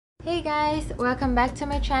Hey guys, welcome back to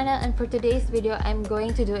my channel, and for today's video I'm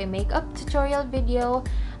going to do a makeup tutorial video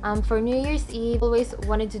for New Year's Eve. Always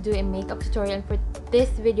wanted to do a makeup tutorial, and for this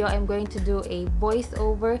video I'm going to do a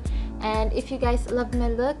voiceover. And if you guys love my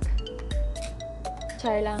look,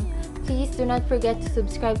 char lang, please do not forget to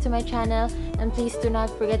subscribe to my channel, and please do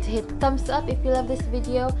not forget to hit thumbs up if you love this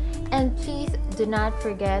video, and please do not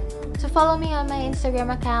forget to follow me on my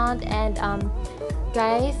Instagram account. And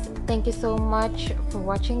guys, thank you so much for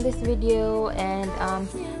watching this video. And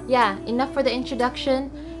yeah, enough for the introduction.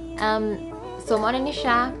 So mo na ni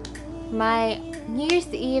siya, my New Year's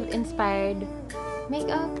Eve inspired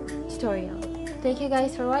makeup tutorial. Thank you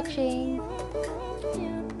guys for watching.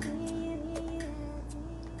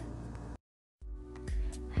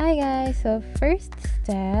 Hi guys, so first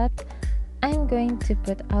step, I'm going to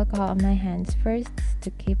put alcohol on my hands first to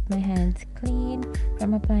keep my hands clean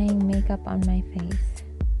from applying makeup on my face.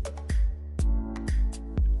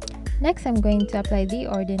 Next, I'm going to apply the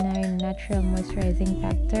Ordinary Natural Moisturizing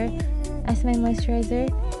Factor as my moisturizer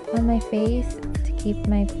on my face to keep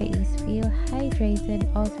my face feel hydrated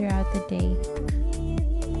all throughout the day.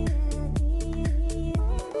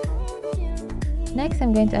 Next,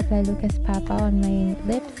 I'm going to apply Lucas Papa on my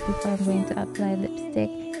lips before I'm going to apply lipstick.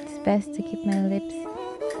 It's best to keep my lips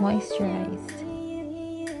moisturized.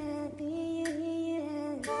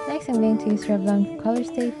 Next, I'm going to use Revlon Color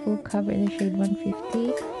Stay Full Cover in the shade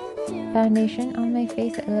 150 foundation on my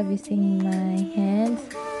face. I love using my hands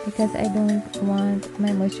because I don't want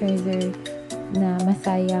my moisturizer na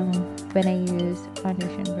masayang when I use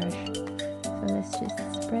foundation brush. So let's just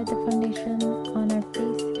spread the foundation on our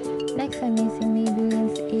face. Next, I'm using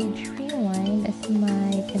Maybelline's Age Rewind as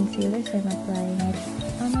my concealer, so I'm applying it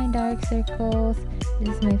on my dark circles.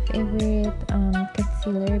 This is my favorite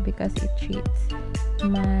concealer because it treats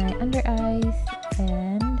my under eyes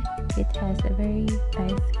and it has a very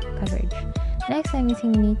nice coverage. Next, I'm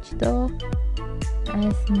using Nichito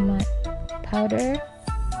as my powder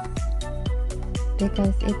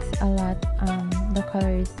because it's a lot, the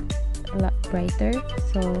color is a lot brighter,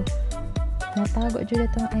 so natago jud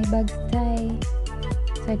itong eye bags dye,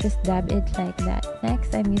 so I just dab it like that.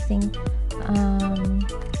 Next, I'm using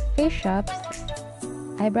Face Shop's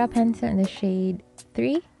eyebrow pencil in the shade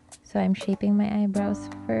 3, so I'm shaping my eyebrows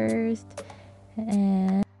first.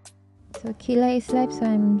 And so Kilay is live, so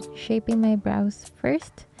I'm shaping my brows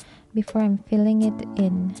first before I'm filling it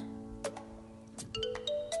in.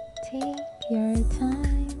 Take your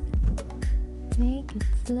time, make it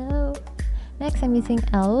slow. Next, I'm using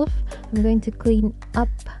e.l.f. I'm going to clean up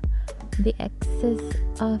the excess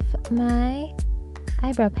of my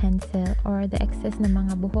eyebrow pencil or the excess na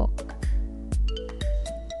mga buhok.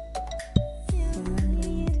 So I'm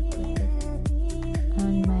going to put it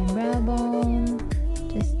on my brow bone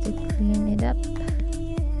just to clean it up.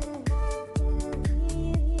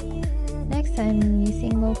 Next, I'm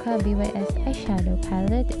using Mocha BYS eyeshadow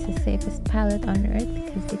palette. It's the safest palette on earth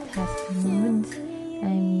because it has nudes.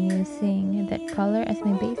 I'm using that color as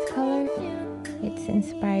my base color. It's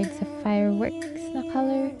inspired sa fireworks na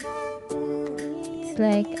color. It's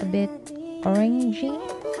like a bit orangey.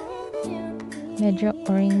 Medyo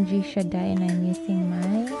orangey siya dye, and I'm using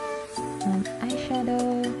my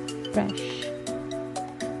eyeshadow brush.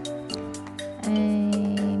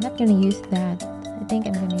 I'm not gonna use that. I think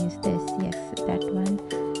I'm gonna use this. Yes, that one.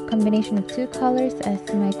 Combination of two colors as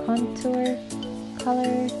my contour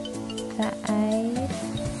color sa eyes.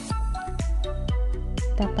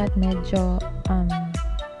 Dapat medyo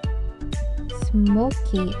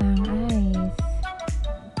smoky ang eyes.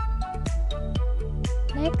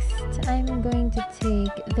 Next, I'm going to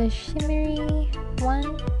take the shimmery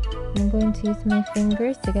one. I'm going to use my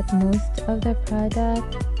fingers to get most of the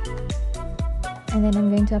product, and then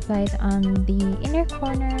I'm going to apply it on the inner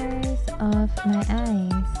corners of my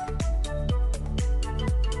eyes.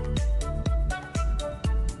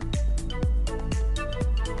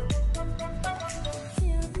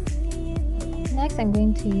 Next, I'm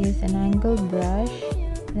going to use an angled brush.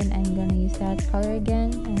 Then I'm going to use that color again,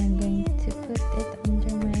 and I'm going to put it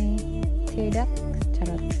under my tear ducts.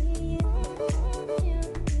 Charot.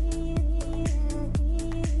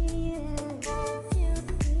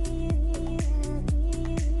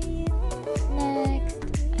 Next,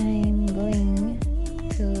 I'm going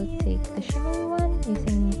to take the shimmery one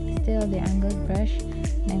using still the angled brush,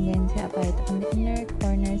 and I'm going to apply it on the inner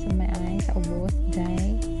corners of my eyes. Ubos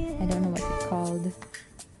dye. I don't know what's it called.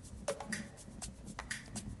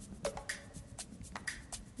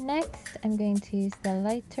 Next, I'm going to use the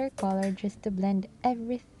lighter color just to blend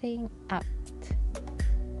everything out.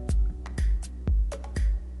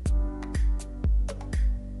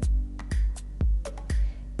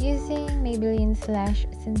 Maybelline Slash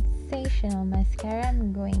Sensational Mascara.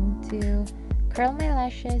 I'm going to curl my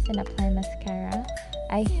lashes and apply mascara.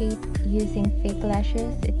 I hate using fake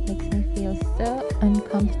lashes. It makes me feel so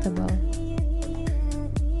uncomfortable.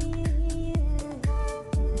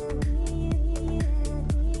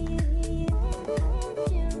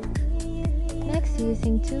 Next,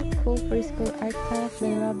 using Too Cool for School Art Class,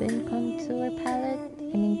 the Robin Contour Palette.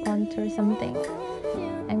 Contour something.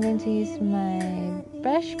 I'm going to use my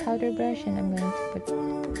brush, powder brush, and I'm going to put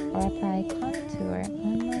or apply contour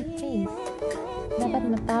on my face. Dapat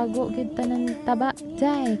matago gid tanan taba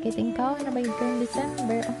day kay tingkaw na ba yung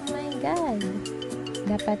December. Oh my god,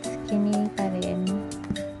 dapat skinny pa rin.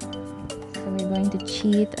 So we're going to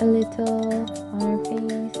cheat a little on our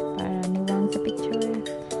face para niwang sa picture.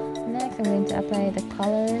 Next, I'm going to apply the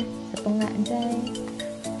color sa tunga day,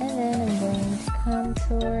 and then I'm going to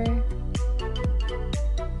contour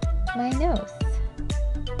my nose.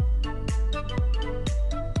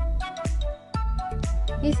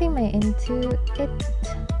 Using my Into It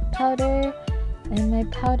powder and my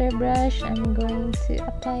powder brush, I'm going to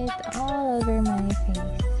apply it all over my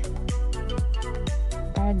face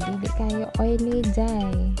para dili kayo oily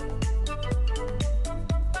dye.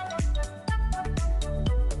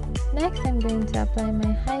 Next, I'm going to apply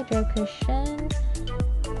my Hydro Cushion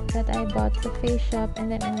that I bought at the face shop,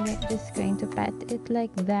 and then I'm just going to pat it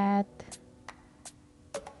like that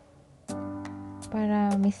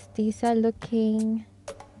para mestiza looking.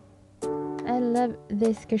 I love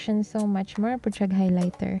this cushion so much. More project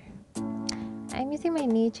highlighter. I'm using my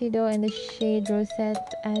Nichido in the shade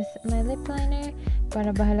Rosette as my lip liner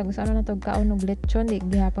para bahalag sa ano na to kaon og lechon di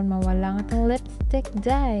gihapon mawala nga tong lipstick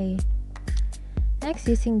dye. Next,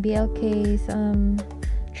 using BLK's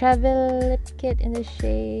travel lip kit in the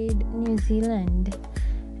shade New Zealand.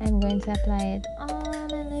 I'm going to apply it on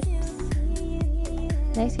my lips.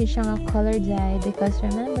 Next, use siyang a color dye because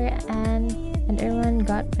remember Anne and Erwan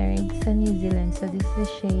got married in New Zealand, so this is the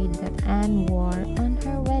shade that Anne wore on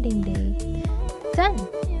her wedding day. Done!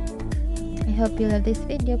 I hope you love this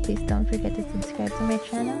video. Please don't forget to subscribe to my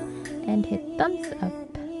channel and hit thumbs up.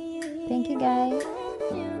 Thank you guys!